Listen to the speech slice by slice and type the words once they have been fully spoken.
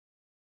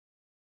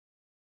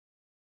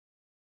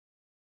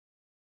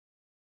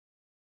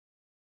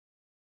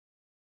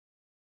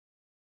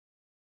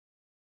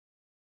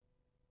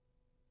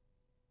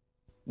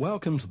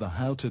Welcome to the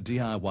How to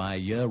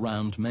DIY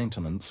Year-Round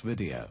Maintenance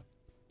video.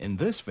 In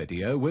this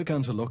video, we're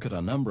going to look at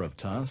a number of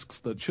tasks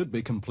that should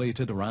be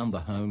completed around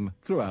the home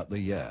throughout the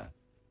year.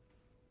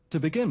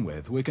 To begin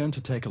with, we're going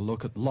to take a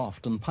look at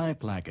loft and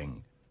pipe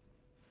lagging.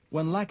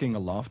 When lagging a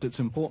loft, it's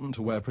important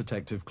to wear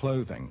protective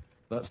clothing.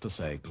 That's to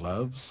say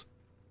gloves,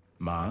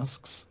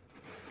 masks,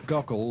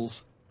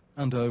 goggles,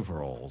 and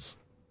overalls.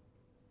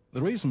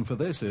 The reason for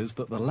this is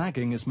that the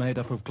lagging is made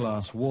up of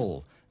glass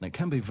wool, and it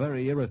can be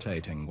very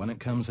irritating when it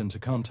comes into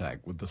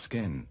contact with the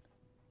skin.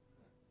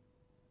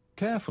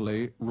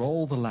 Carefully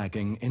roll the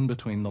lagging in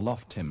between the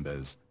loft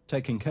timbers,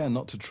 taking care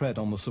not to tread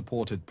on the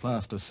supported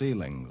plaster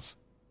ceilings.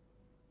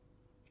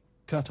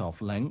 Cut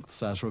off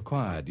lengths as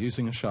required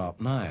using a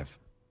sharp knife.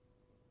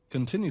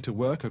 Continue to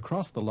work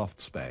across the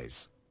loft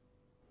space.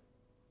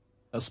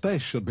 A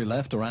space should be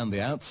left around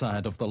the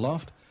outside of the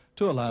loft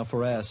to allow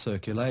for air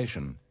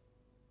circulation.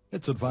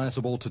 It's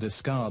advisable to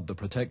discard the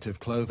protective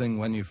clothing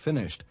when you've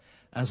finished,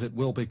 as it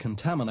will be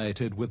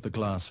contaminated with the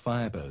glass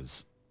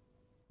fibers.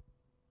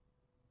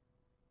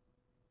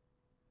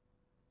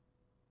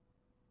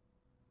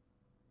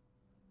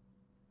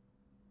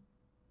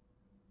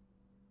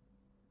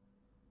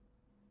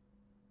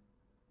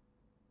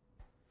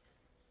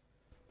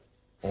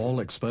 All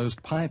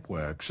exposed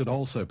pipework should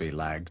also be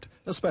lagged,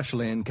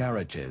 especially in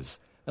garages,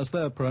 as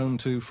they're prone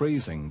to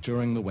freezing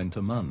during the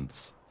winter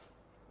months.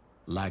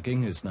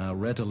 Lagging is now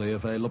readily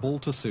available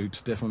to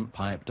suit different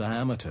pipe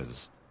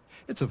diameters.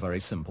 It's a very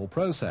simple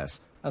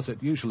process, as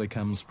it usually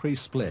comes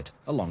pre-split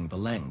along the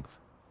length.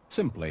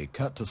 Simply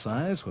cut to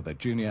size with a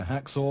junior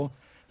hacksaw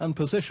and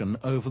position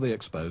over the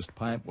exposed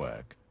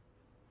pipework.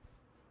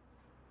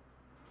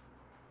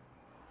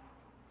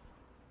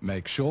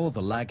 Make sure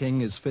the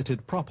lagging is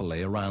fitted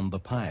properly around the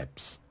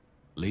pipes,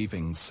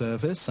 leaving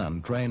service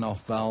and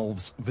drain-off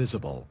valves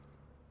visible.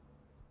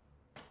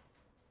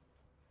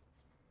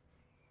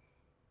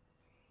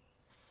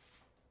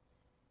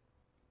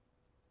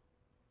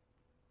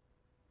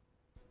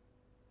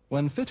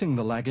 When fitting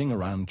the lagging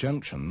around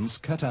junctions,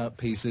 cut out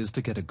pieces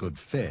to get a good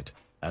fit,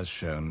 as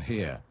shown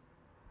here.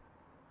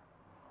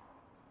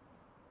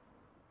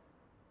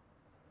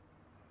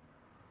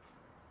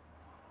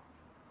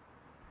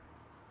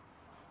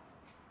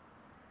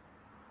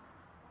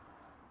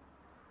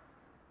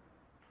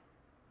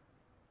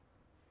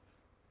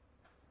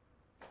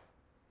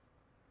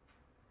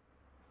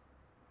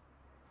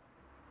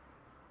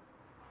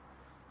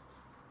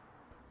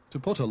 To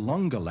put a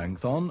longer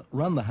length on,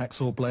 run the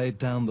hacksaw blade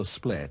down the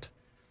split,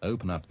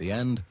 open up the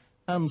end,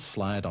 and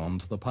slide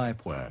onto the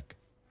pipework.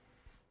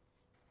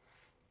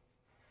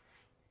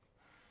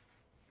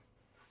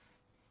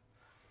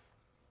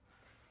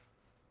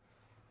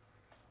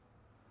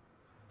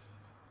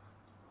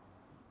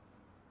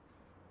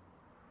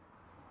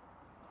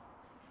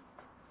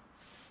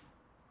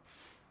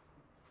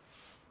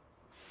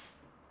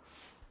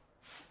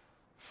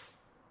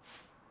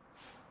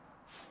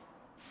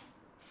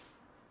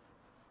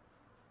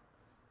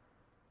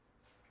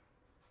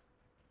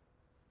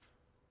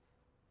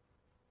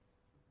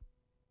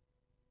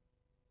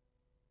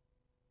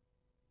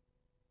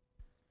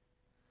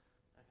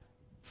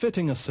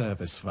 Fitting a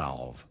service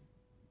valve.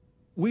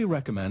 We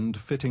recommend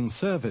fitting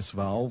service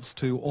valves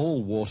to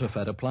all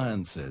water-fed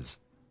appliances.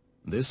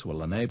 This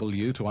will enable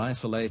you to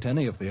isolate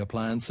any of the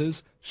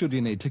appliances should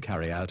you need to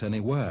carry out any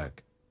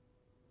work,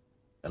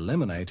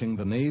 eliminating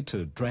the need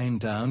to drain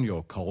down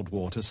your cold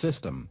water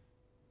system.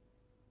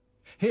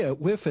 Here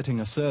we're fitting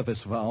a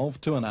service valve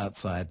to an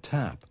outside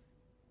tap.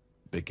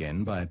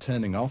 Begin by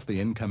turning off the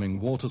incoming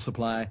water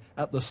supply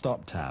at the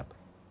stop tap.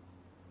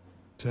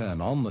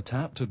 Turn on the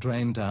tap to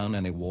drain down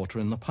any water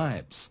in the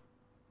pipes.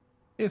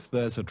 If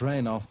there's a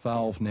drain-off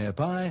valve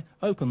nearby,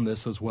 open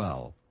this as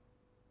well.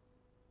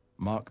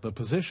 Mark the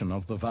position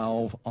of the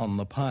valve on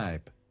the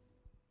pipe.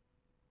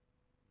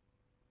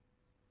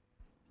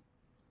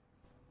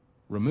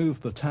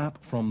 Remove the tap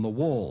from the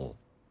wall.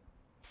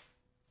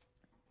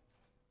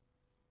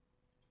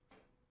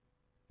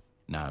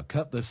 Now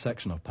cut this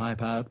section of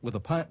pipe out with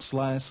a pipe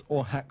slice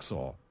or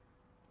hacksaw.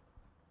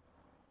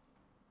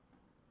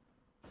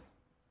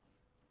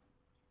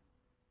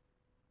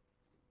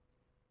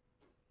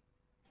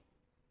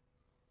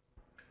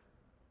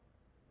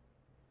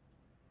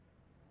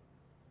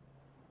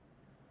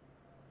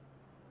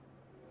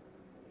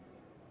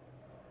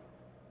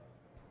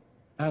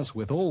 As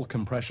with all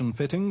compression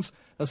fittings,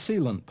 a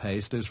sealant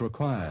paste is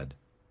required.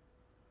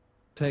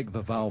 Take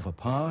the valve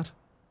apart.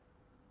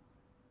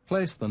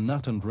 Place the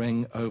nut and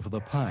ring over the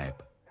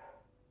pipe.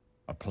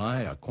 Apply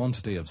a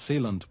quantity of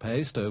sealant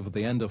paste over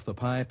the end of the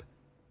pipe,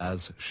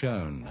 as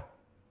shown.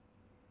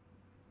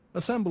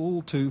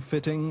 Assemble to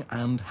fitting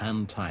and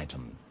hand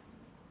tighten.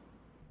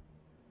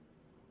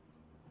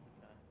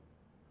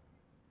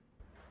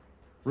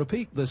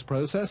 Repeat this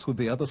process with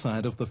the other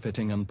side of the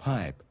fitting and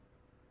pipe.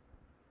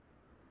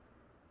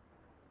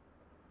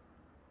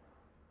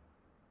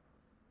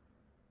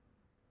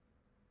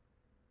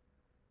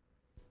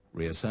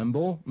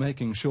 Reassemble,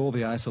 making sure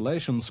the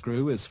isolation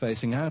screw is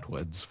facing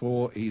outwards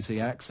for easy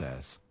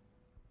access.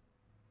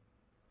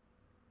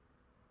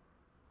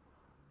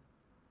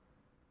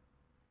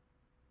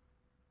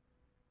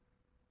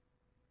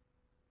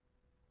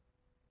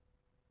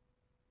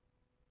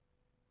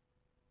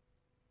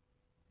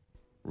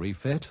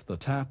 Refit the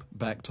tap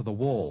back to the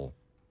wall.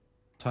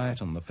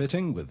 Tighten the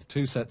fitting with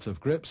 2 sets of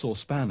grips or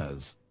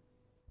spanners.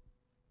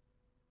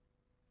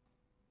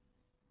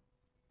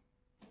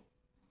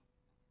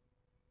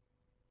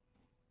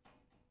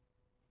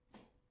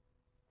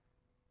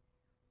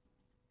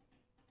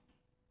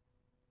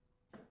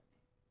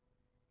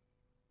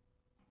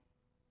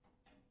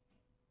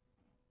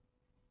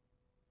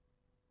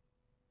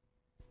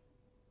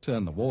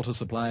 Turn the water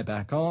supply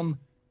back on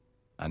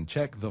and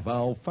check the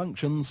valve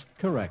functions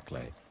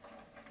correctly.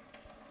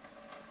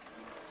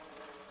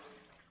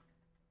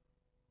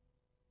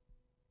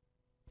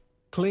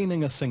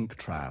 Cleaning a sink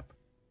trap.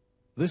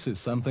 This is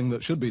something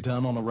that should be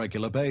done on a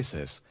regular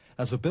basis,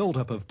 as a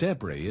build-up of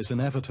debris is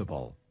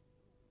inevitable.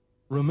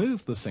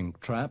 Remove the sink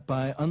trap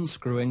by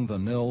unscrewing the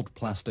knurled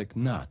plastic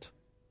nut.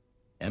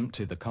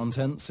 Empty the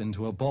contents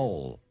into a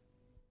bowl.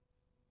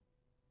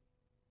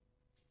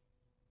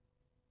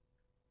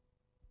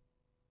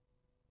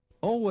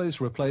 Always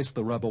replace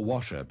the rubber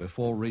washer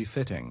before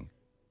refitting.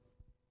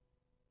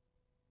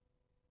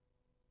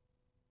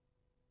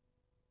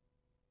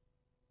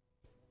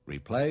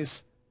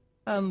 Replace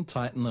and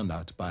tighten the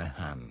nut by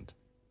hand.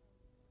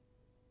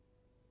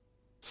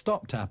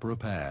 Stop tap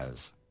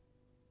repairs.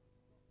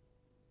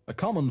 A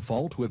common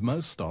fault with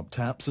most stop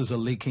taps is a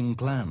leaking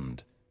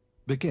gland.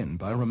 Begin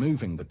by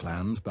removing the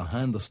gland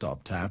behind the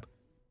stop tap.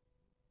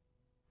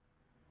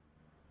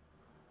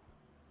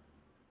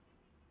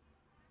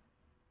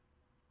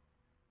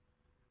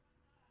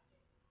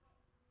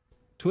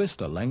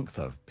 Twist a length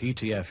of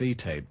PTFE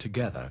tape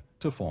together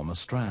to form a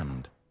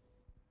strand.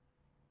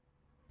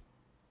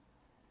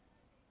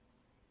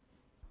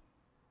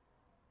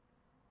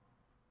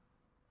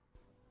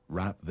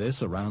 Wrap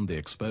this around the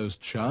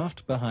exposed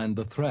shaft behind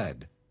the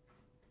thread.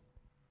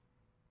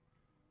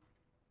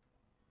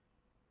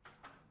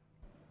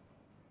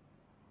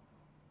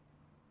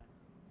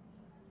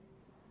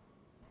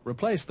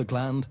 Replace the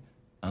gland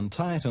and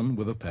tighten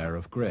with a pair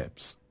of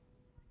grips.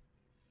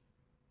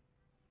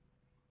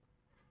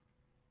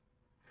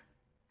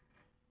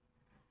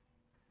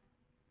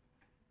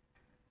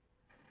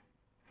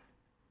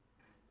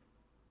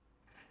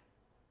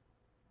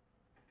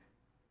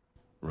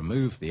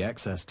 Remove the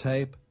excess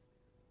tape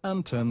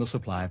and turn the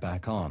supply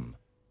back on.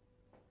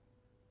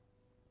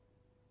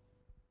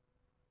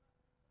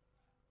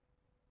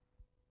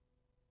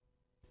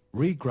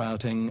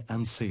 Regrouting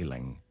and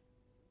sealing.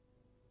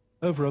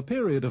 Over a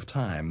period of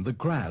time, the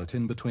grout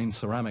in between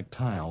ceramic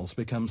tiles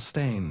becomes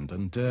stained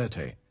and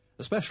dirty,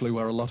 especially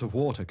where a lot of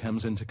water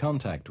comes into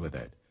contact with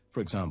it, for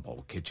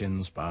example,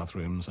 kitchens,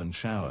 bathrooms and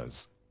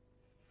showers.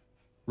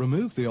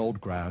 Remove the old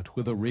grout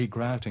with a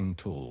regrouting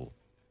tool.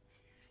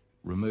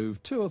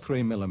 Remove 2 or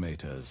 3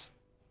 millimeters.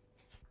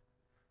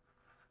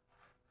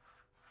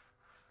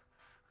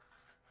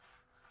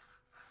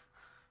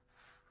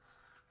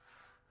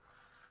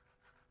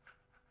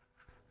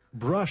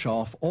 Brush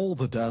off all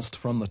the dust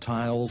from the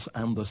tiles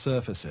and the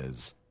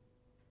surfaces.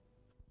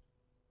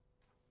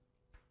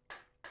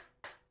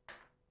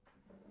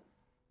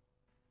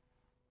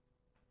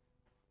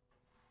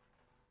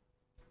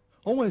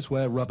 Always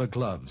wear rubber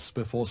gloves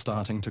before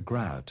starting to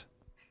grout.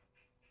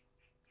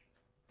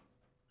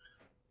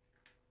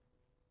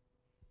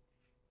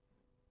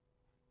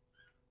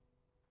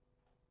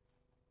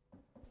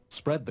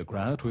 Spread the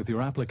grout with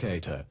your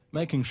applicator,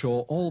 making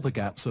sure all the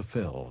gaps are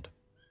filled.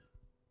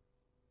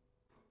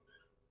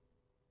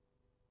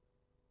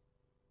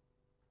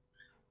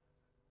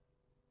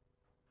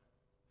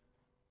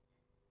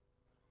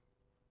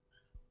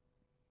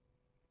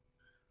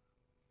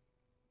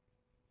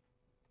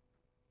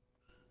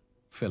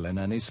 Fill in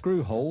any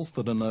screw holes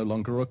that are no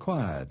longer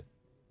required.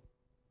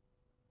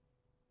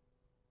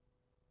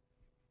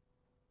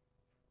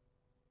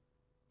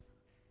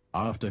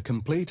 After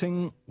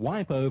completing,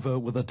 wipe over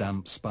with a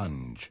damp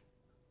sponge.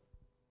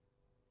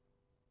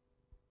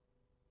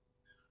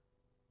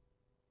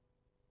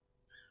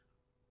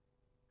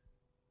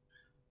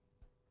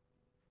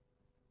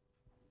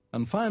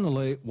 And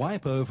finally,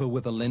 wipe over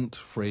with a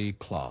lint-free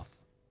cloth.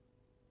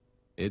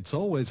 It's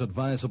always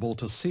advisable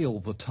to seal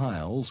the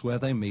tiles where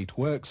they meet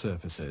work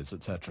surfaces,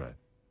 etc.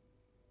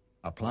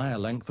 Apply a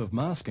length of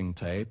masking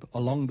tape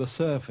along the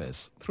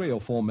surface, 3 or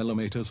 4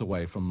 millimeters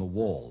away from the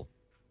wall,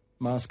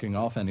 masking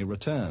off any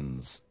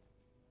returns.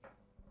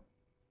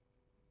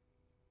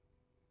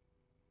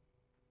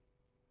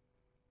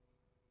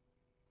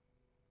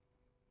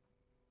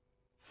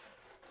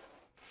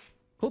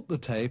 Put the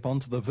tape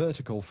onto the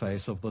vertical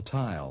face of the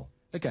tile,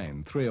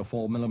 again 3 or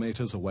 4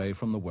 millimeters away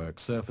from the work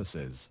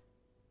surfaces.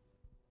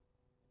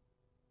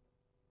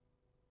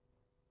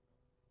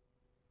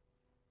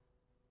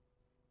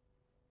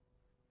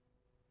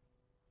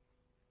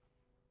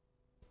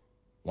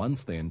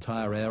 Once the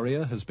entire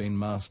area has been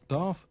masked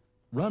off,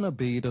 run a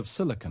bead of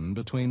silicone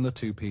between the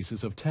 2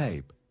 pieces of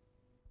tape.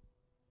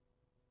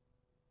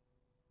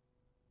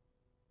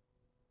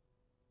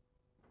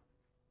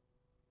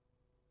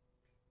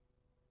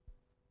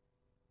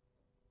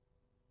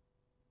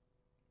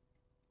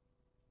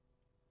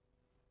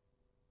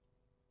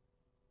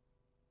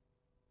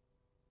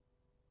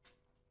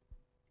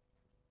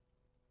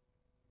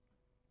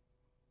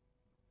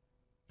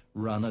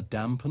 Run a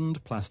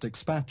dampened plastic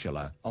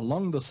spatula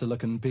along the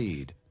silicone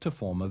bead to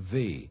form a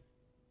V.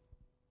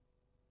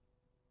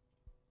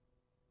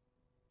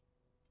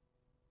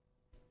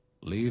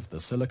 Leave the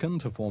silicone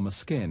to form a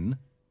skin,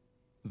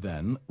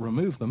 then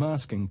remove the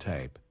masking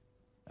tape.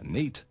 A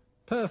neat,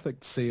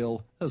 perfect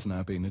seal has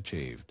now been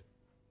achieved.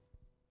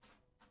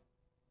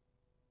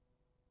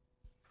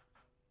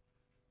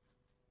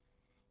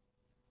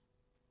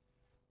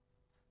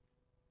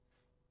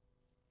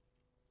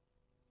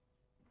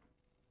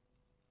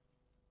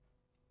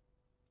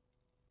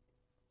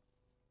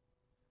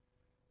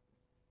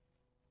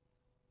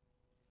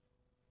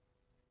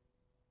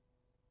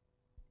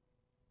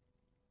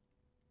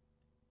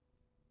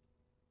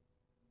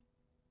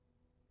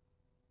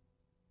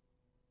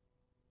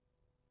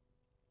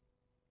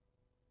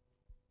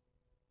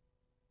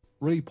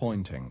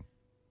 Repointing.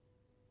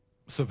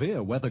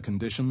 Severe weather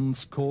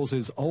conditions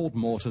causes old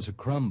mortar to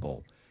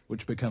crumble,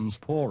 which becomes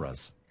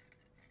porous.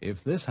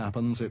 If this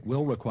happens, it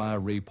will require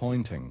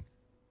repointing.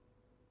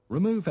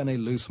 Remove any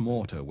loose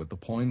mortar with the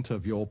point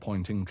of your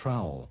pointing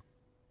trowel.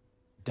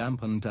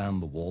 Dampen down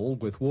the wall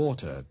with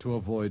water to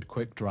avoid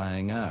quick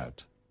drying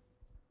out.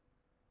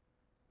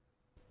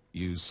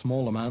 Use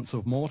small amounts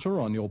of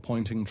mortar on your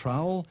pointing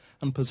trowel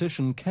and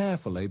position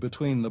carefully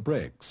between the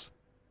bricks.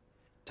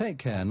 Take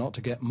care not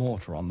to get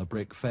mortar on the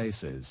brick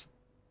faces.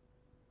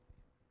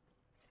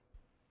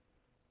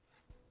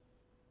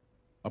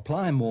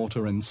 Apply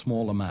mortar in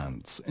small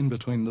amounts in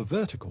between the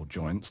vertical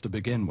joints to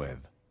begin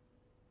with.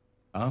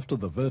 After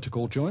the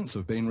vertical joints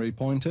have been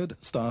repointed,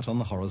 start on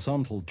the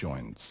horizontal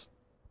joints.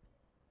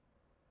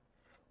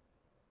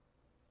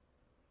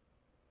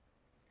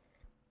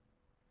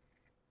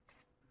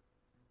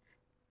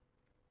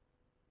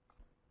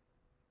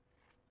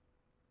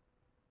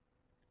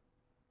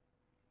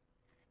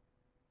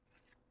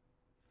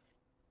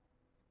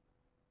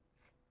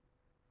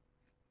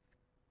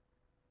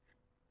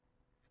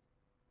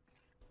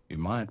 You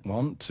might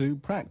want to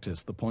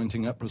practice the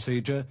pointing up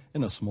procedure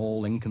in a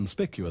small,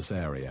 inconspicuous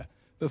area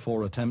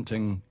before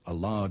attempting a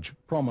large,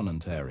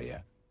 prominent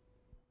area.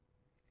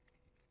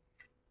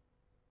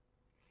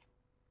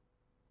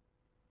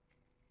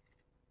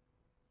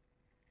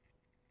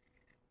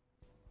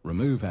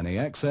 Remove any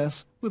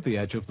excess with the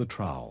edge of the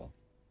trowel.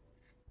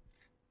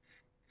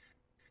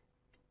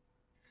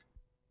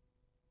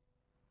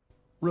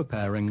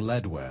 Repairing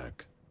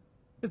leadwork.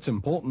 It's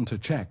important to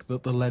check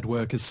that the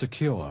leadwork is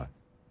secure.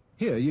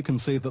 Here you can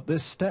see that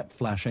this step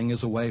flashing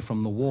is away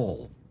from the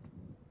wall.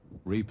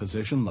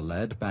 Reposition the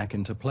lead back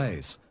into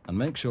place and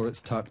make sure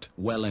it's tucked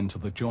well into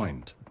the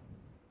joint.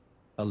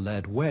 A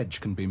lead wedge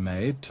can be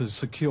made to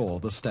secure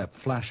the step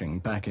flashing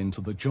back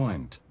into the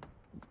joint.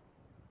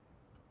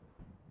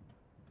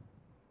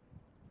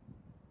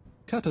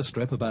 Cut a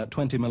strip about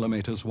 20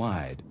 millimeters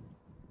wide.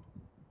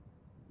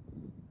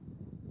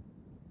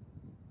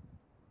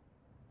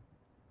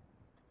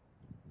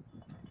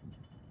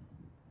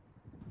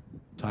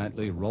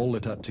 Tightly roll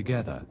it up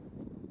together.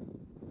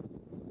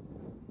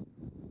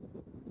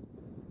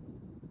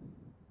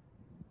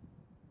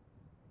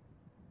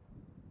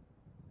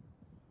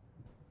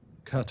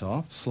 Cut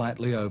off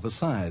slightly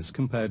oversized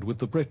compared with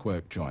the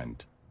brickwork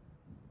joint.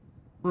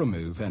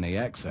 Remove any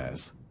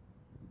excess.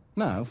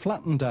 Now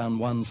flatten down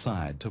one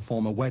side to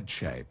form a wedge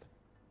shape.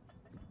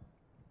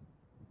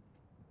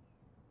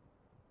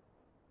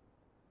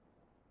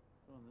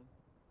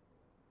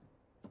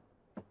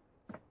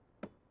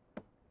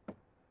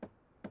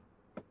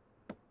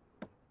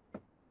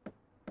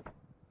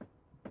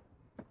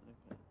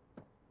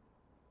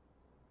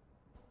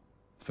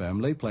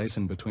 Firmly place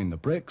in between the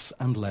bricks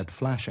and lead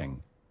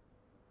flashing.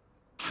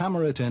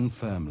 Hammer it in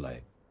firmly.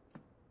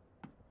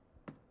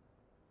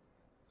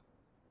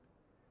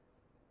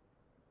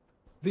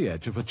 The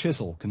edge of a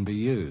chisel can be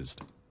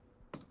used.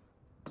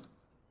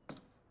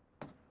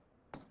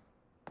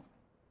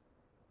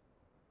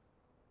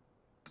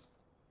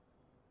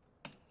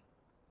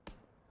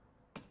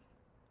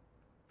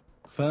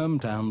 Firm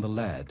down the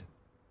lead.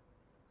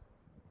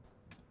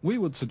 We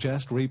would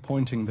suggest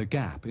repointing the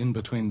gap in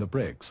between the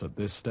bricks at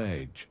this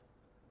stage.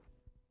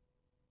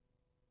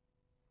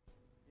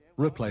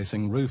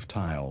 Replacing roof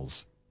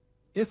tiles.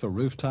 If a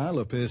roof tile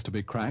appears to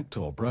be cracked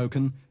or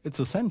broken, it's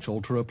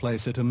essential to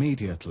replace it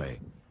immediately,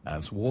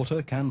 as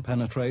water can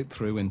penetrate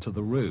through into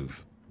the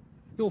roof.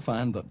 You'll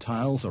find that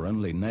tiles are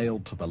only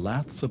nailed to the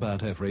laths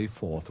about every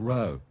fourth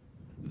row.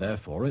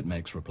 Therefore, it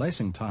makes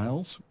replacing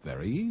tiles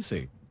very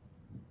easy.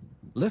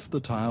 Lift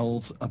the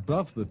tiles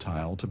above the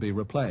tile to be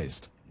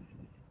replaced.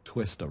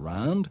 Twist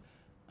around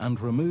and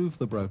remove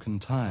the broken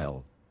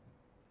tile.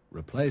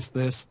 Replace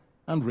this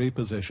and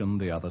reposition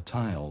the other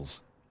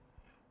tiles.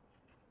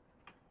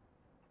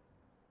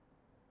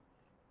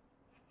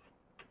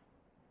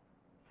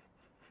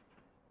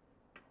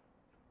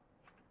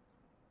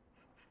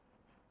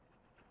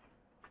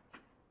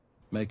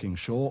 Making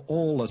sure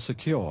all are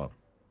secure.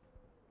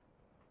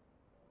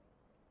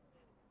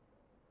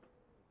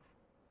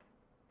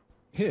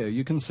 Here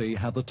you can see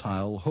how the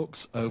tile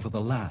hooks over the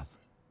lath,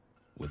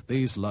 with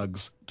these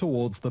lugs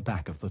towards the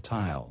back of the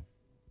tile.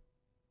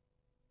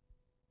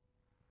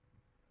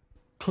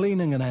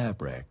 Cleaning an air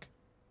brick.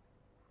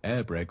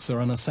 Air bricks are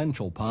an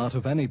essential part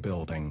of any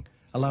building,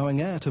 allowing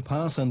air to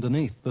pass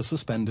underneath the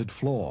suspended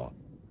floor.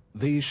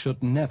 These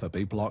should never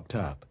be blocked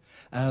up,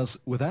 as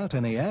without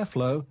any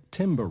airflow,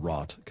 timber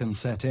rot can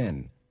set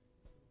in.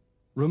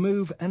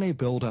 Remove any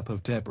build-up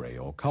of debris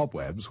or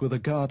cobwebs with a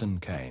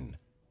garden cane,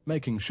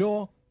 making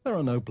sure there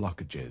are no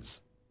blockages.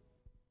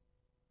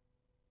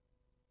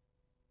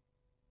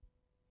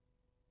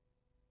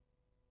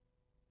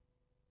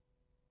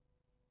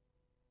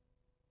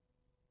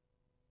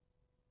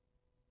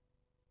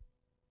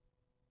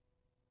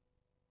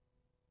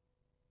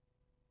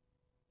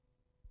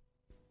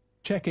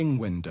 Checking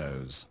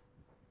windows.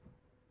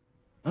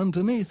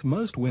 Underneath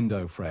most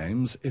window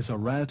frames is a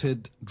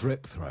routed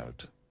drip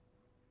throat.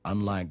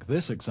 Unlike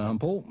this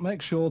example,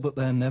 make sure that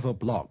they're never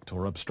blocked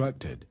or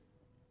obstructed.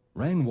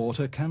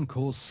 Rainwater can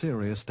cause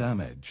serious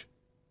damage.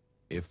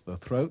 If the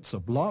throats are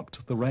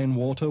blocked, the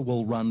rainwater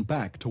will run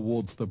back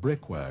towards the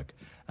brickwork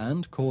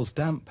and cause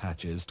damp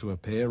patches to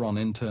appear on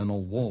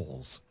internal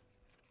walls.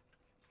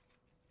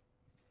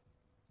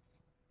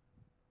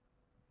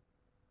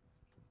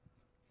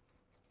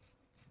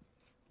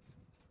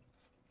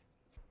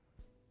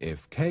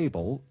 If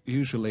cable,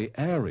 usually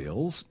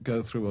aerials,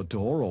 go through a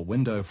door or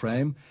window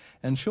frame,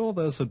 ensure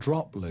there's a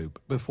drop loop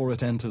before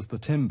it enters the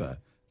timber,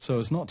 so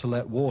as not to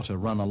let water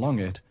run along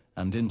it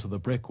and into the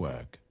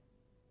brickwork.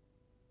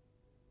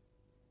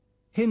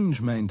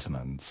 Hinge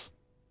maintenance.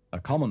 A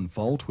common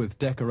fault with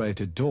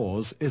decorated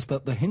doors is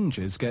that the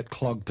hinges get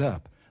clogged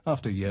up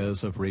after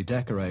years of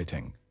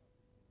redecorating.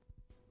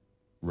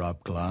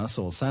 Rub glass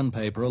or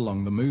sandpaper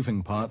along the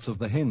moving parts of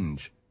the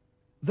hinge.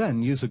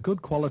 Then use a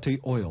good quality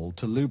oil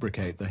to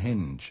lubricate the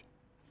hinge.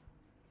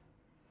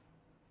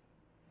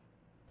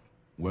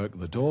 Work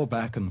the door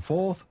back and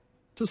forth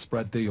to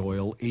spread the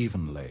oil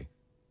evenly.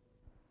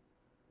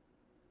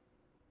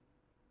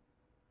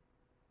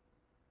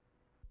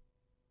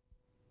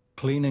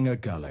 Cleaning a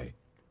gully.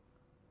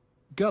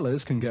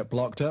 Gullies can get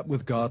blocked up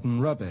with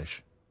garden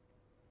rubbish.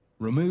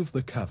 Remove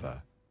the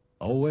cover,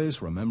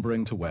 always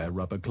remembering to wear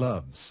rubber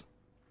gloves.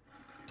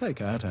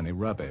 Take out any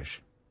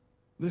rubbish.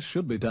 This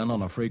should be done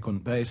on a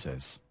frequent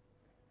basis.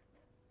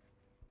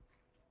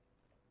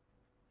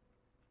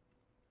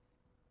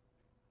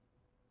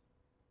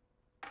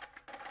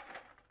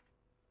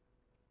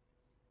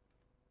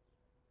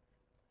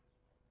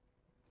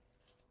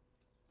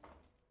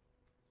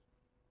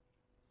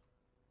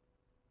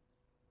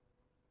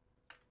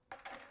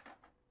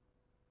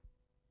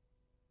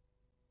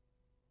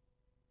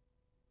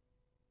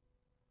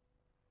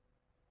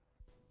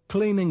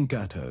 Cleaning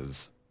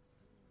gutters.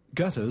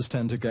 Gutters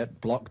tend to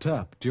get blocked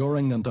up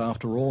during and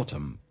after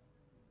autumn.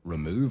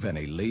 Remove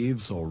any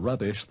leaves or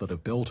rubbish that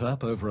have built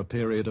up over a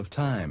period of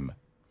time.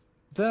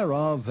 There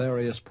are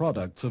various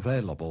products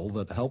available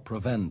that help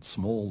prevent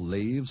small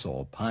leaves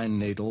or pine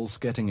needles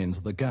getting into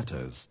the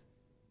gutters.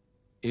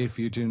 If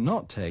you do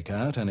not take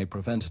out any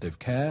preventative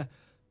care,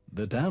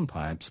 the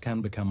downpipes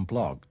can become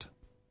blocked.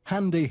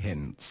 Handy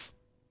hints.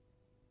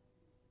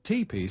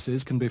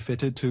 T-pieces can be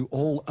fitted to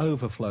all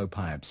overflow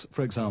pipes,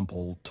 for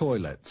example,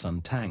 toilets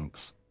and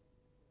tanks.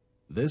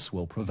 This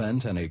will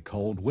prevent any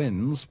cold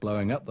winds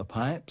blowing up the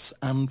pipes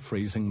and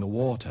freezing the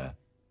water.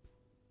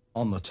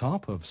 On the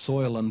top of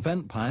soil and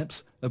vent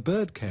pipes, a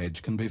bird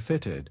cage can be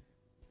fitted.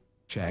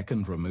 Check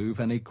and remove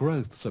any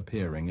growths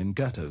appearing in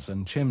gutters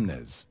and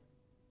chimneys.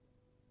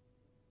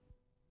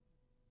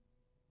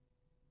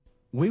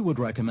 We would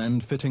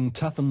recommend fitting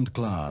toughened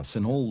glass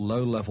in all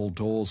low-level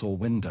doors or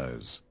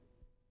windows.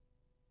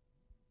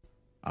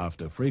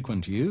 After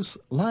frequent use,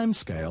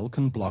 limescale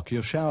can block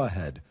your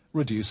showerhead,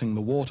 reducing the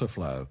water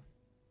flow.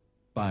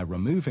 By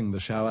removing the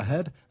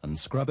showerhead and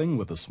scrubbing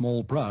with a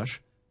small brush,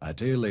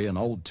 ideally an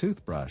old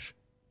toothbrush,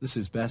 this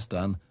is best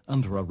done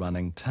under a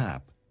running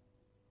tap.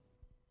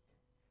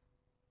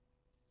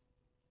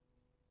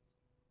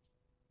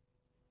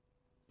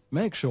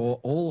 Make sure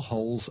all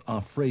holes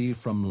are free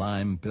from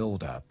lime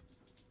buildup.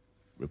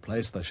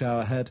 Replace the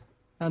showerhead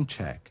and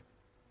check.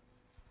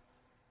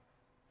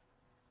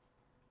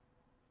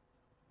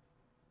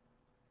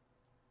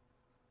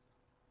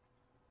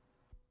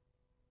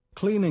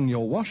 Cleaning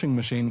your washing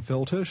machine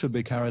filter should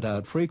be carried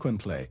out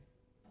frequently.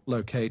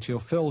 Locate your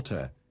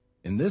filter.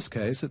 In this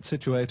case, it's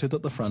situated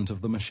at the front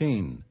of the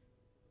machine.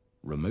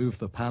 Remove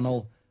the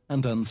panel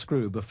and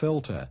unscrew the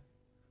filter.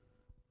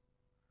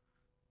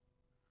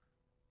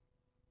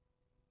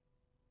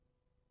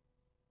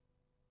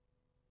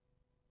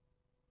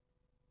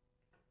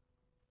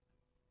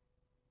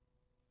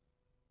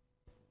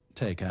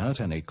 Take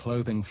out any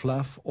clothing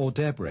fluff or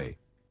debris.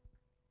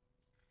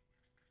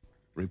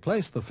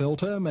 Replace the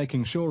filter,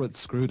 making sure it's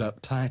screwed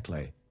up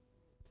tightly.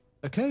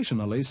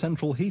 Occasionally,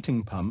 central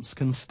heating pumps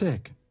can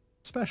stick,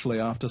 especially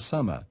after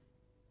summer.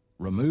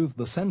 Remove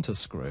the center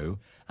screw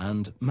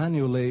and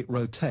manually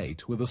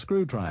rotate with a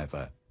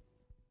screwdriver.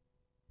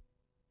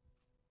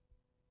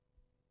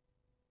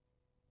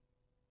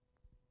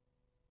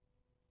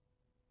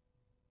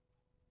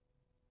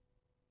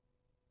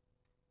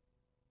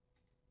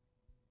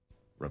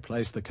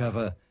 Replace the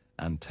cover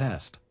and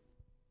test.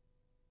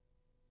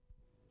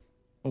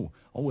 Oh,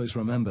 always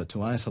remember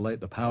to isolate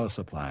the power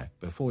supply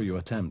before you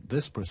attempt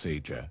this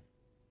procedure.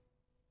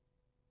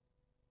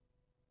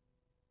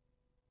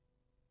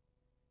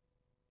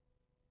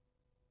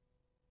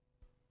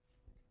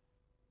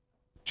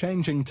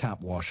 Changing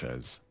tap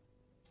washers.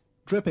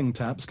 Dripping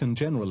taps can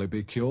generally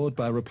be cured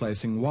by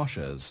replacing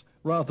washers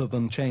rather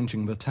than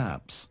changing the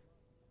taps.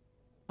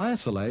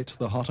 Isolate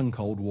the hot and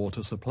cold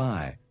water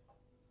supply.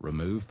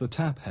 Remove the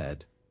tap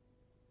head.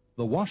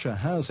 The washer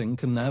housing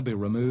can now be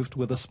removed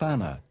with a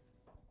spanner.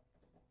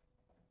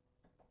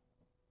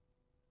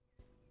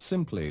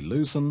 Simply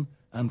loosen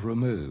and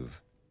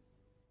remove.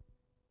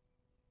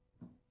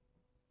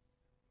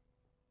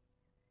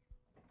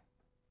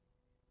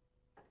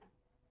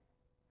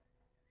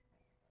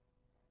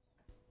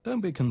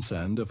 Don't be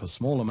concerned if a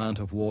small amount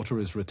of water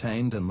is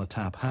retained in the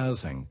tap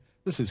housing.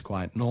 This is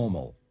quite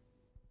normal.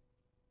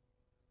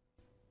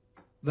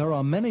 There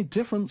are many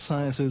different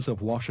sizes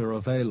of washer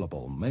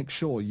available. Make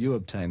sure you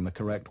obtain the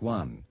correct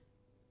one.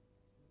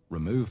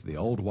 Remove the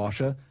old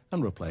washer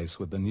and replace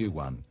with the new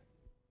one.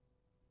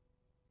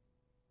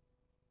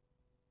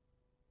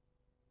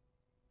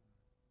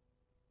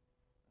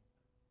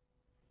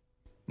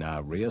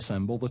 Now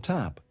reassemble the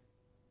tap.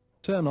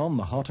 Turn on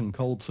the hot and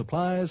cold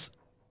supplies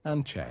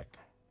and check.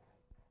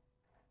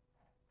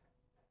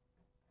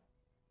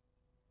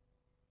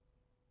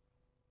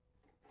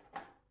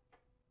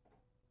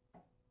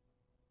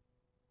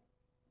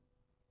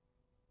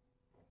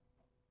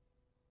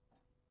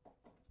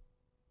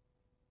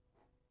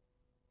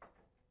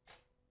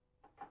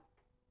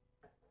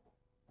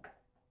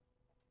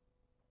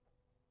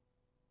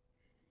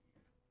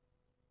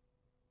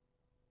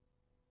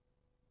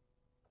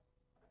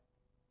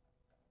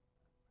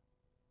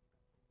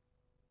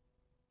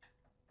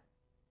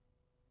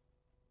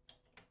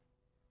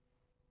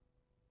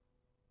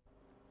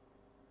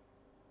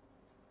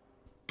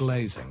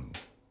 Glazing.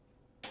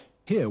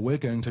 Here we're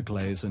going to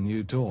glaze a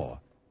new door.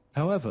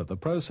 However, the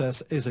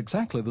process is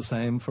exactly the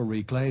same for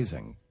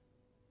reglazing.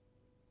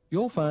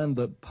 You'll find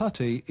that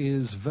putty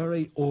is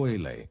very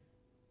oily.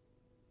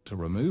 To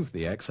remove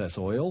the excess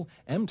oil,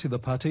 empty the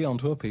putty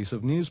onto a piece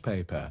of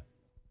newspaper.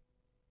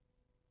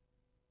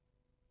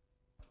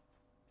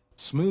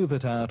 Smooth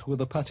it out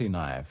with a putty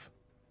knife.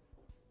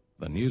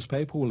 The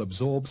newspaper will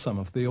absorb some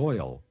of the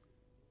oil.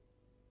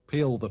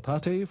 Peel the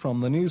putty from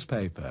the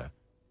newspaper.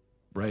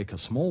 Break a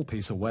small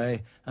piece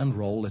away and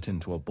roll it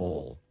into a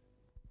ball.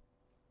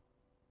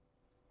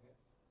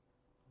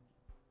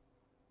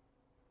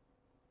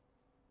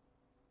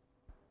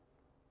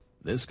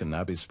 This can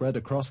now be spread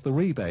across the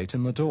rebate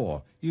in the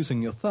door,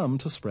 using your thumb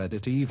to spread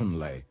it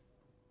evenly.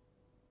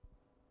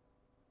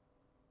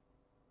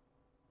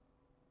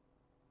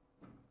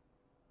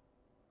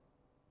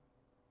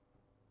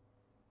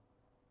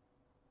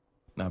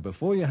 Now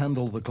before you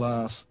handle the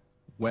glass,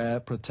 wear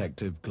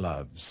protective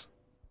gloves.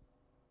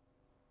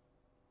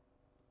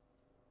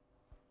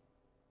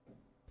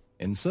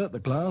 Insert the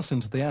glass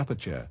into the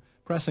aperture,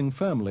 pressing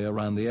firmly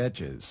around the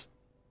edges.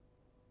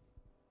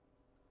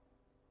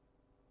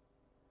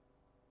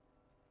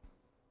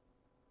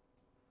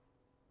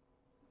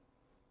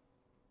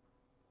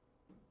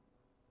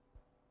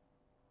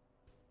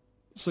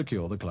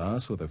 Secure the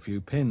glass with a few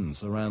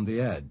pins around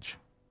the edge.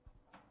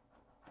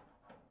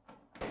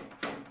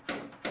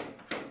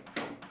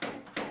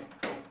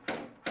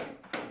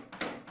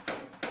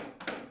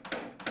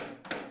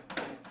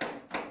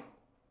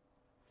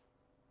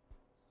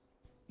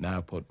 Now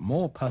put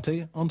more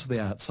putty onto the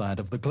outside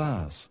of the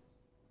glass.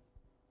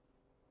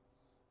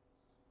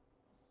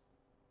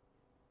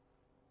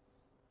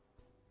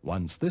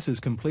 Once this is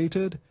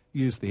completed,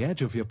 use the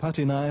edge of your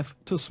putty knife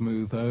to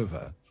smooth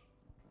over.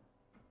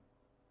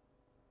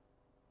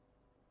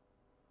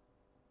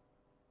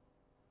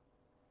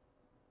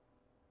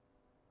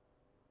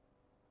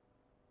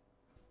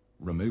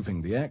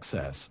 Removing the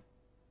excess.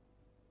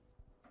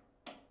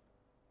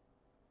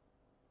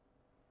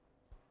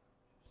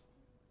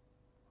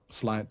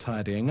 Slight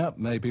tidying up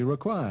may be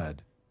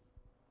required.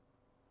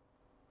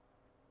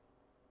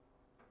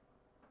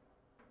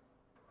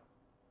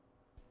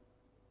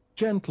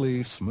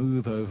 Gently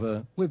smooth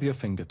over with your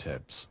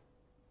fingertips.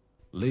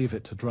 Leave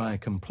it to dry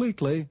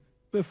completely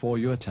before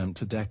you attempt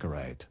to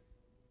decorate.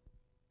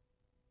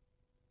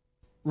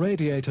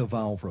 Radiator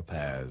valve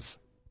repairs.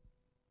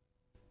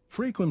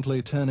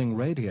 Frequently turning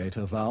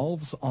radiator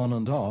valves on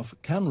and off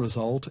can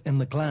result in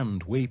the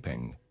gland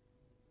weeping.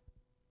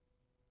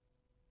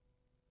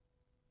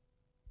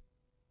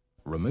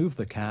 Remove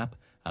the cap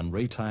and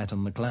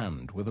retighten the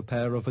gland with a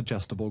pair of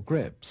adjustable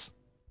grips.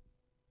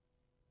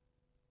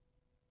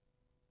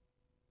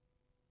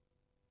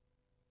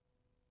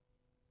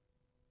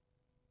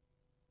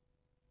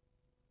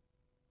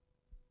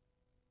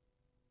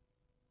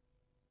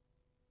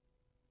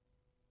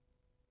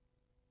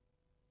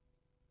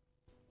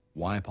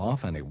 Wipe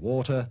off any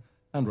water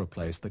and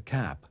replace the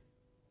cap.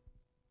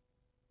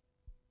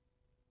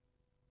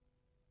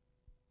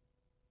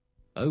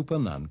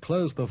 Open and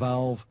close the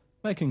valve,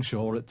 making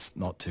sure it's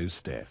not too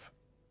stiff.